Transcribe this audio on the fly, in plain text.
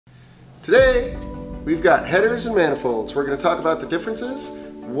Today, we've got headers and manifolds. We're going to talk about the differences,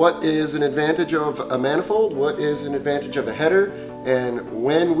 what is an advantage of a manifold, what is an advantage of a header, and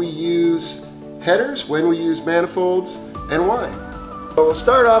when we use headers, when we use manifolds, and why. So we'll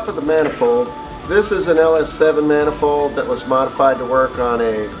start off with the manifold. This is an LS7 manifold that was modified to work on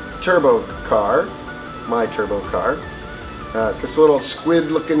a turbo car, my turbo car. This little squid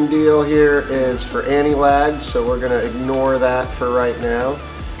looking deal here is for anti-lag, so we're going to ignore that for right now.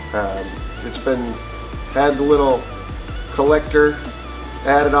 It's had the little collector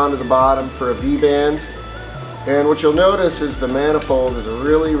added onto the bottom for a V-band, and what you'll notice is the manifold is a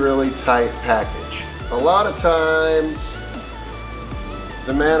really tight package. A lot of times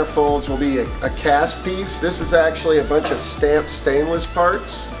the manifolds will be a cast piece. This is actually a bunch of stamped stainless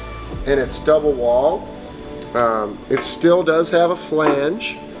parts, and it's double wall. It still does have a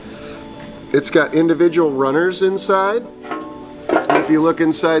flange. It's got individual runners inside. If you look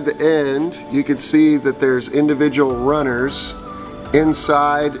inside the end, you can see that there's individual runners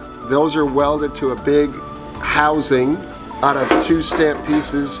inside. Those are welded to a big housing out of two stamped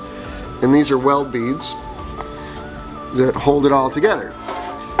pieces, and these are weld beads that hold it all together.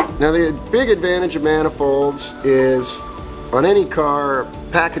 Now, the big advantage of manifolds is on any car,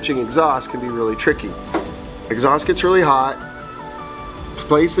 packaging exhaust can be really tricky. Exhaust gets really hot.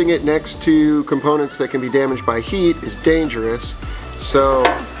 Placing it next to components that can be damaged by heat is dangerous. So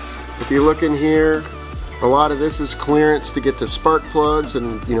if you look in here, a lot of this is clearance to get to spark plugs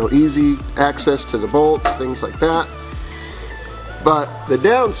and, easy access to the bolts, things like that. But the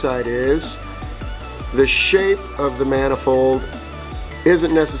downside is the shape of the manifold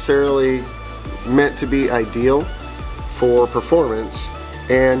isn't necessarily meant to be ideal for performance,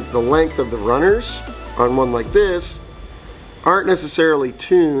 and the length of the runners on one like this aren't necessarily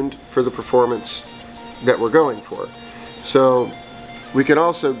tuned for the performance that we're going for. So we can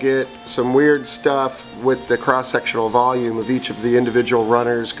also get some weird stuff with the cross-sectional volume of each of the individual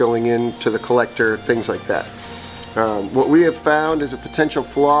runners going into the collector, things like that. What we have found is a potential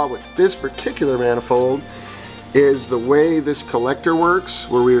flaw with this particular manifold is the way this collector works,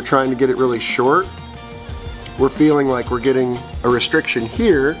 where we were trying to get it really short. We're feeling like we're getting a restriction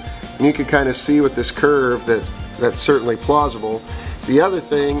here, and you can kind of see with this curve that's certainly plausible. The other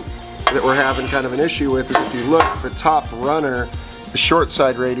thing that we're having kind of an issue with is if you look, the top runner, the short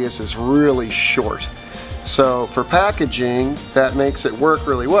side radius is really short. So for packaging, that makes it work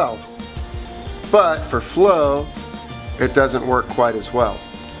really well. But for flow, it doesn't work quite as well.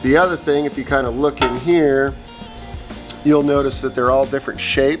 The other thing, if you kind of look in here, you'll notice that they're all different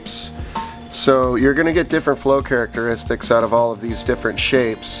shapes. So you're going to get different flow characteristics out of all of these different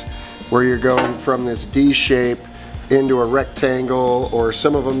shapes, where you're going from this D shape into a rectangle, or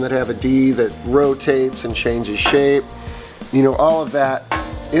some of them that have a D that rotates and changes shape. All of that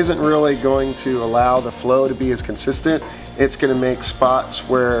isn't really going to allow the flow to be as consistent. It's going to make spots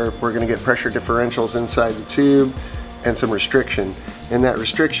where we're going to get pressure differentials inside the tube and some restriction. And that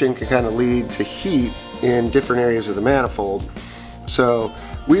restriction can kind of lead to heat in different areas of the manifold. So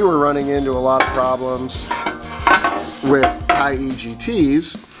we were running into a lot of problems with high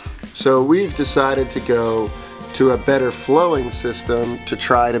EGTs. So we've decided to go to a better flowing system to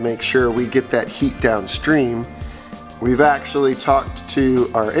try to make sure we get that heat downstream. We've actually talked to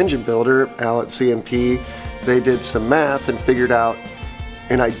our engine builder, Al at CMP. They did some math and figured out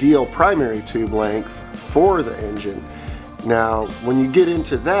an ideal primary tube length for the engine. Now, when you get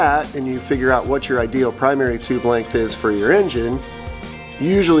into that and you figure out what your ideal primary tube length is for your engine,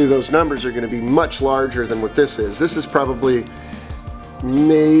 usually those numbers are going to be much larger than what this is. This is probably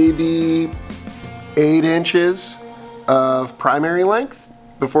maybe 8 inches of primary length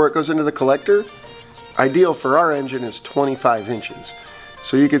before it goes into the collector. Ideal for our engine is 25 inches.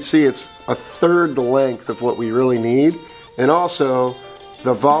 So you can see it's a third the length of what we really need. And also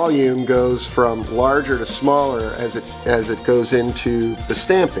the volume goes from larger to smaller as it goes into the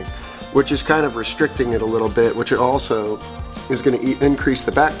stamping, which is kind of restricting it a little bit, which it also is going to increase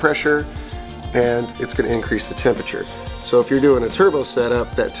the back pressure, and it's going to increase the temperature. So if you're doing a turbo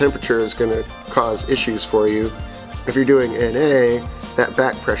setup, that temperature is going to cause issues for you. If you're doing NA, that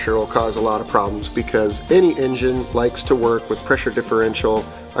back pressure will cause a lot of problems, because any engine likes to work with pressure differential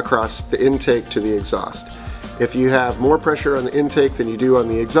across the intake to the exhaust. If you have more pressure on the intake than you do on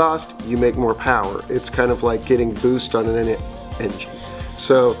the exhaust, you make more power. It's kind of like getting boost on an engine.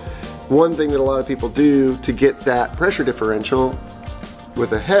 So one thing that a lot of people do to get that pressure differential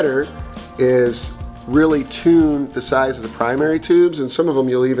with a header is really tune the size of the primary tubes, and some of them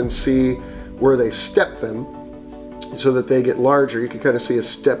you'll even see where they step them so that they get larger. You can kind of see a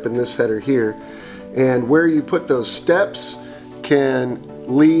step in this header here, and where you put those steps can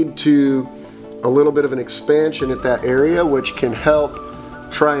lead to a little bit of an expansion at that area, which can help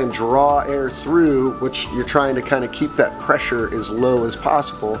try and draw air through, which you're trying to kind of keep that pressure as low as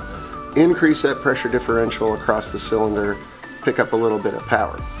possible, increase that pressure differential across the cylinder, pick up a little bit of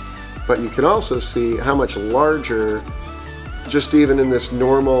power. But you can also see how much larger, just even in this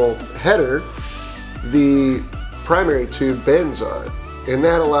normal header, the primary tube bends are. And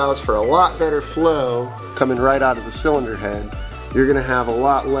that allows for a lot better flow coming right out of the cylinder head. You're going to have a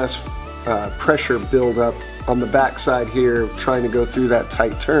lot less pressure build up on the back side here trying to go through that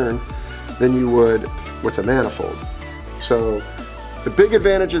tight turn than you would with a manifold. So the big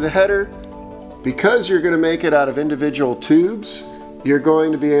advantage of the header, because you're going to make it out of individual tubes, you're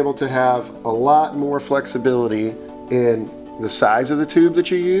going to be able to have a lot more flexibility in the size of the tube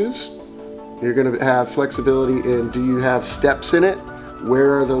that you use. You're going to have flexibility in, do you have steps in it?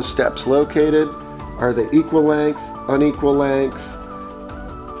 Where are those steps located? Are they equal length, unequal length?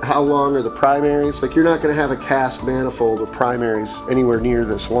 How long are the primaries? Like, you're not going to have a cast manifold with primaries anywhere near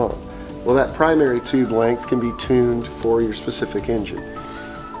this long. Well, that primary tube length can be tuned for your specific engine.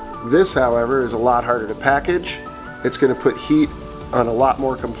 This, however, is a lot harder to package. It's going to put heat on a lot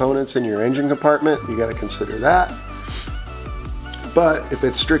more components in your engine compartment. You got to consider that. But if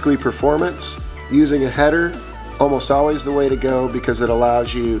it's strictly performance, using a header, almost always the way to go, because it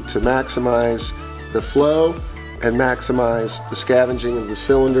allows you to maximize the flow and maximize the scavenging of the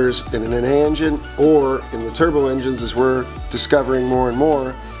cylinders in an engine, or in the turbo engines, as we're discovering more and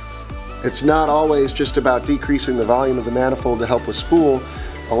more. It's not always just about decreasing the volume of the manifold to help with spool.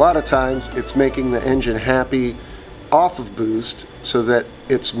 A lot of times it's making the engine happy off of boost so that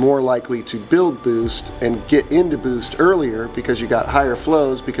it's more likely to build boost and get into boost earlier, because you got higher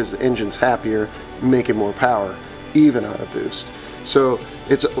flows because the engine's happier, making more power even out of boost. So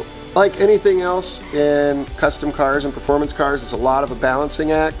it's like anything else in custom cars and performance cars, it's a lot of a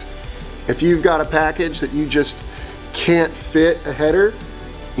balancing act. If you've got a package that you just can't fit a header,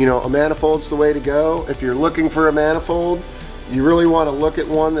 you know, a manifold's the way to go. If you're looking for a manifold, you really want to look at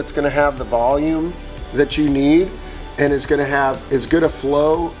one that's going to have the volume that you need, and is going to have as good a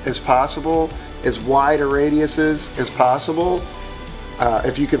flow as possible, as wide a radiuses as possible.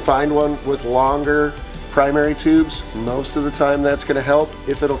 If you can find one with longer primary tubes, most of the time that's going to help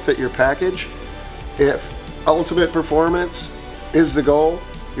if it'll fit your package. If ultimate performance is the goal,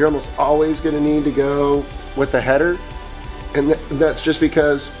 you're almost always going to need to go with a header, and that's just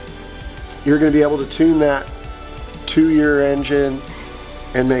because you're going to be able to tune that to your engine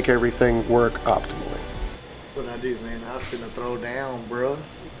and make everything work optimally. What I do, man, I was gonna throw down, bro.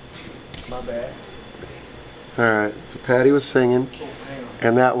 My bad. Alright, so Patty was singing,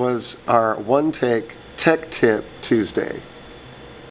 and that was our one take Tech Tip Tuesday.